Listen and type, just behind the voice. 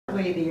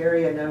currently, the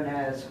area known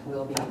as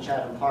will be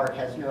Chatham Park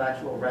has no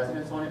actual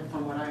residents on it,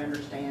 from what I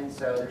understand.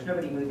 So there's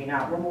nobody moving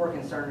out. We're more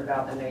concerned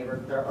about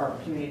our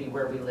community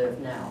where we live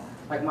now,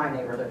 like my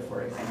neighborhood,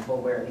 for example,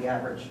 where the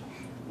average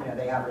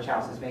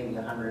house is maybe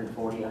 $140,000,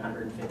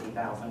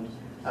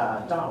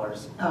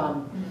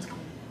 $150,000.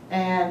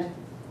 And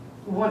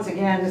once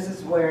again, this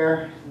is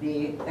where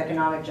the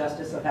economic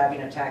justice of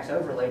having a tax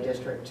overlay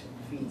district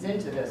feeds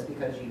into this,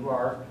 because you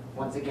are,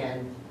 once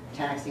again,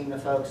 taxing the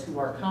folks who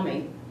are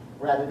coming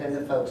rather than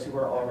the folks who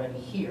are already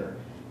here.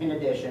 In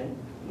addition,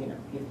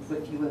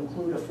 if you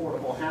include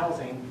affordable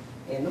housing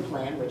in the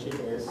plan, which it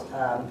is,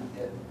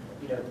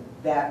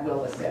 that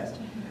will assist.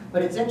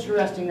 But it's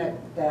interesting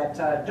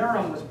that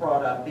Durham was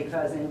brought up,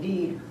 because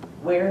indeed,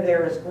 where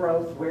there is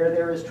growth, where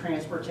there is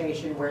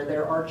transportation, where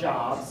there are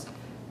jobs,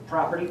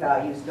 property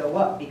values go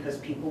up because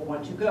people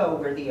want to go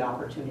where the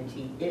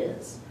opportunity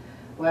is.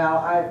 Well,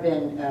 I've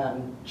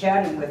been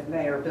chatting with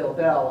Mayor Bill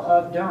Bell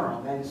of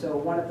Durham, and so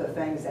one of the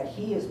things that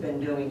he has been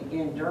doing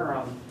in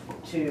Durham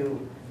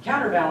to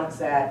counterbalance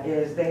that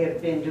is they have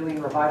been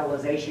doing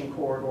revitalization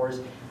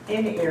corridors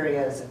in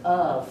areas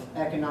of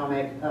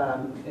economic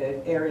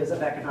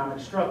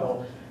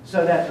struggle,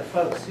 so that the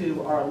folks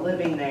who are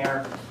living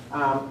there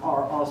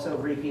are also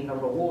reaping the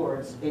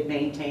rewards. It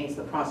maintains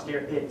the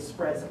prosperity, it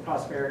spreads the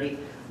prosperity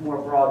more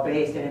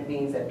broad-based, and it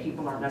means that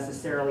people aren't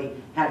necessarily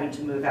having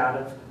to move out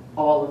of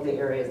all of the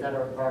areas that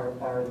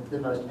are the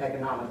most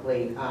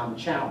economically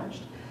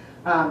challenged.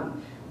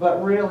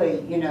 But really,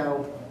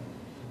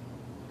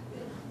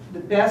 the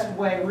best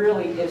way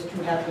really is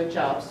to have good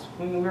jobs.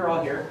 When we're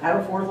all here,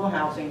 have affordable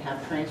housing,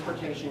 have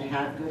transportation,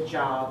 have good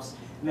jobs,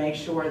 make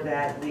sure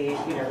that the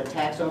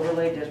tax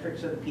overlay district,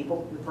 so the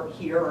people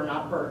here are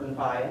not burdened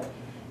by it,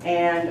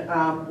 and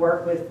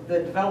work with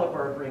the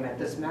developer agreement.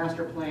 This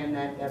master plan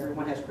that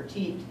everyone has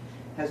critiqued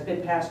has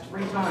been passed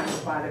 3 times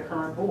by the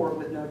current board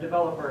with no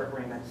developer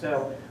agreement.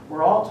 So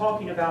we're all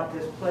talking about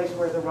this place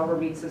where the rubber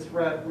meets the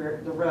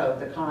road,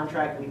 the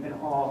contract we've been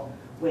all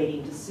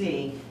waiting to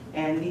see.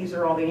 And these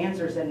are all the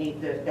answers that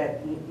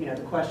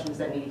the questions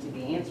that need to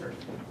be answered.